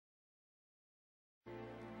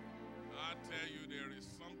tell you there is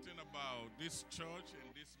something about this church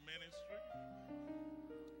and this ministry.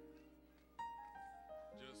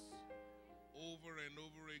 Just over and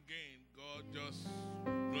over again, God just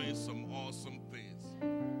doing some awesome things.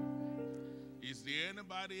 Is there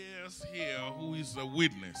anybody else here who is a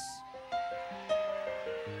witness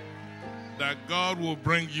that God will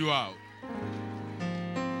bring you out?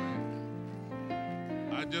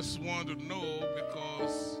 I just want to know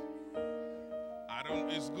because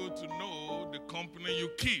it's good to know the company you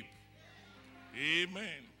keep.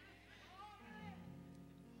 Amen.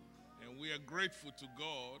 And we are grateful to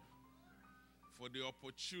God for the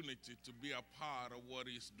opportunity to be a part of what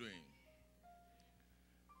He's doing.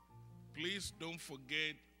 Please don't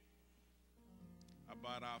forget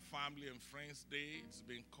about our Family and Friends Day. It's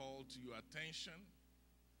been called to your attention.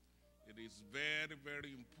 It is very,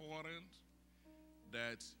 very important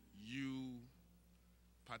that you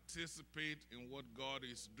participate in what God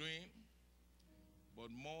is doing, but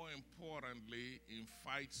more importantly,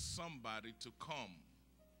 invite somebody to come.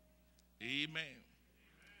 Amen.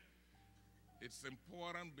 It's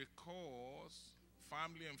important because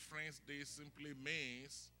Family and Friends Day simply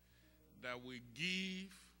means that we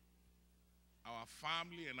give our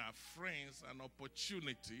family and our friends an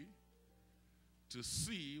opportunity to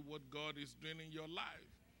see what God is doing in your life.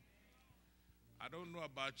 I don't know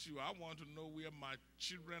about you. I want to know where my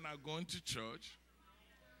children are going to church.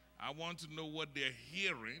 I want to know what they're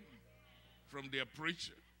hearing from their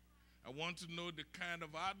preacher. I want to know the kind of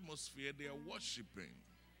atmosphere they are worshiping.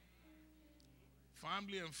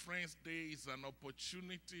 Family and Friends Day is an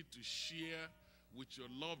opportunity to share with your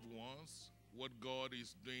loved ones what God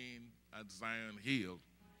is doing at Zion Hill.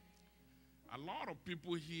 A lot of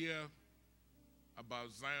people hear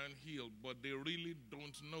about Zion Hill, but they really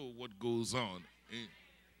don't know what goes on.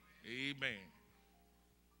 Amen.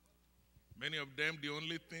 Many of them, the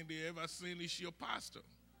only thing they ever seen is your pastor.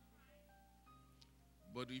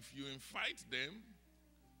 But if you invite them,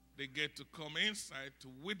 they get to come inside to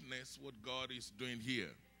witness what God is doing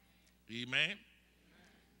here. Amen.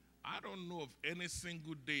 I don't know of any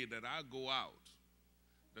single day that I go out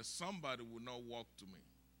that somebody will not walk to me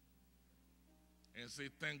and say,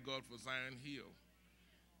 thank God for Zion Hill.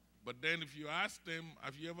 But then if you ask them,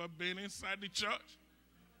 have you ever been inside the church?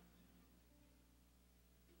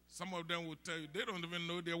 Some of them will tell you they don't even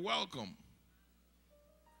know they're welcome.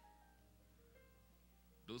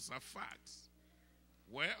 Those are facts.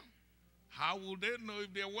 Well, how will they know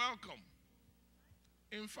if they're welcome?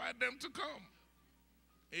 Invite them to come.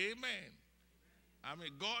 Amen. I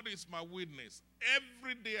mean, God is my witness.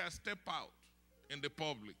 Every day I step out in the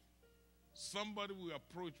public, somebody will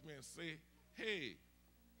approach me and say, hey,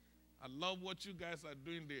 I love what you guys are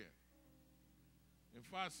doing there. In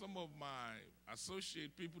fact, some of my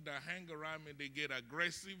associate people that hang around me, they get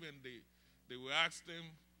aggressive and they will ask them,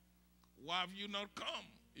 why have you not come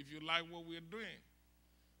if you like what we're doing?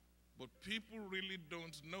 But people really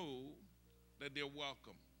don't know that they're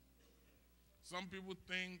welcome. Some people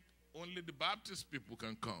think only the Baptist people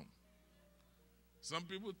can come. Some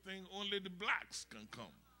people think only the blacks can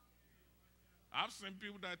come. I've seen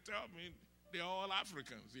people that tell me they're all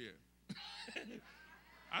Africans here.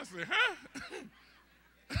 I say, huh?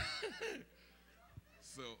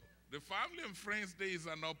 So the Family and Friends Day is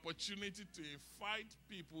an opportunity to invite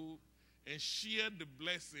people and share the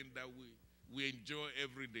blessing that we enjoy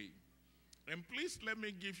every day. And please let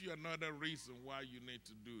me give you another reason why you need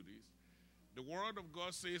to do this. The Word of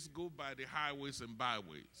God says go by the highways and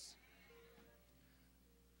byways.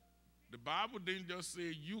 The Bible didn't just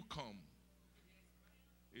say you come.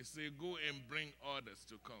 It said go and bring others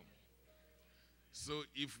to come. So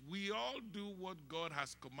if we all do what God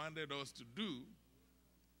has commanded us to do,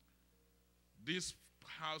 this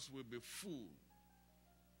house will be full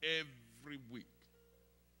every week.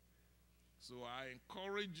 So I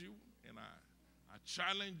encourage you and I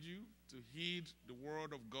challenge you to heed the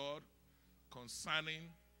word of God concerning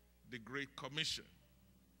the Great Commission.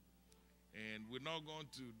 And we're not going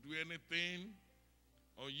to do anything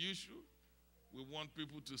unusual. We want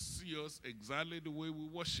people to see us exactly the way we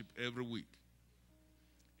worship every week.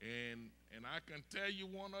 And I can tell you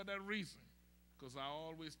one other reason, because I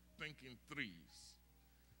always think in threes.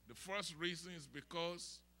 The first reason is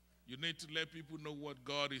because you need to let people know what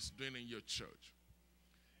God is doing in your church.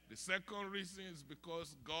 The second reason is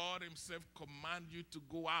because God himself commands you to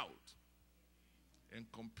go out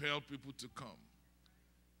and compel people to come.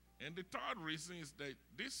 And the third reason is that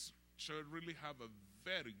this church really have a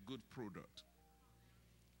very good product.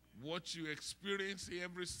 What you experience here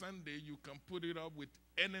every Sunday, you can put it up with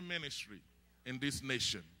any ministry in this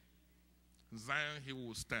nation. Zion Hill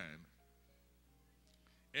will stand.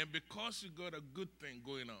 And because you got a good thing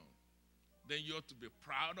going on, then you ought to be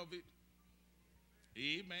proud of it.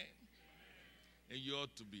 Amen. And you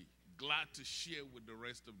ought to be glad to share with the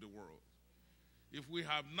rest of the world. If we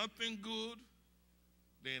have nothing good,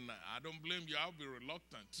 then I don't blame you. I'll be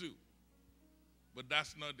reluctant too. But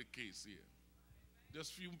that's not the case here.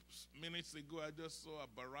 Just a few minutes ago, I just saw a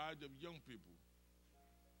barrage of young people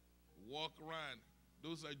walk around.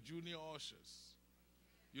 Those are junior ushers.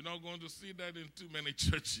 You're not going to see that in too many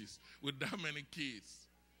churches with that many kids.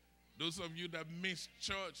 Those of you that missed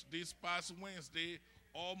church this past Wednesday,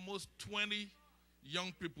 almost 20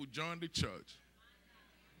 young people joined the church.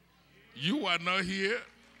 You are not here.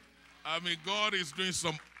 I mean, God is doing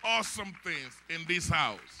some awesome things in this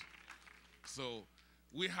house. So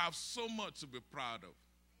we have so much to be proud of.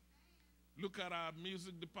 Look at our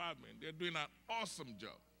music department. They're doing an awesome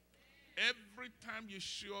job. Every time you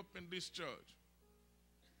show up in this church,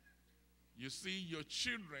 you see your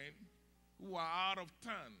children who are out of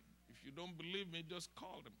town. If you don't believe me, just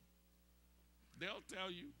call them. They'll tell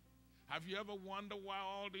you. Have you ever wondered why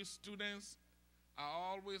all these students are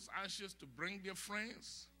always anxious to bring their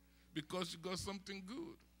friends? Because you got something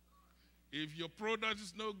good. If your product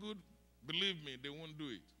is no good, believe me, they won't do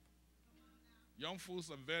it. Young folks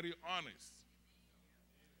are very honest.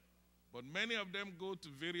 But many of them go to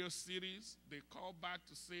various cities. They call back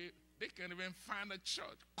to say they can't even find a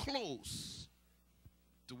church close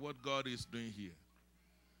to what God is doing here.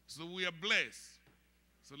 So we are blessed.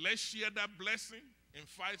 So let's share that blessing.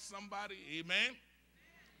 Invite somebody. Amen.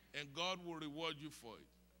 And God will reward you for it.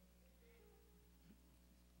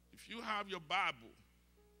 If you have your Bible,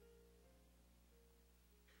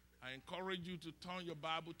 I encourage you to turn your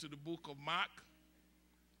Bible to the book of Mark,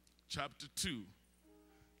 chapter 2.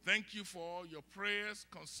 Thank you for all your prayers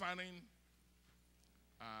concerning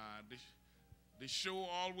the show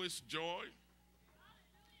Always Joy.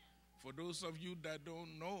 For those of you that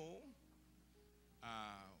don't know,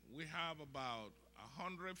 we have about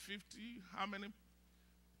 150. How many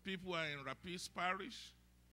people are in Rapids Parish?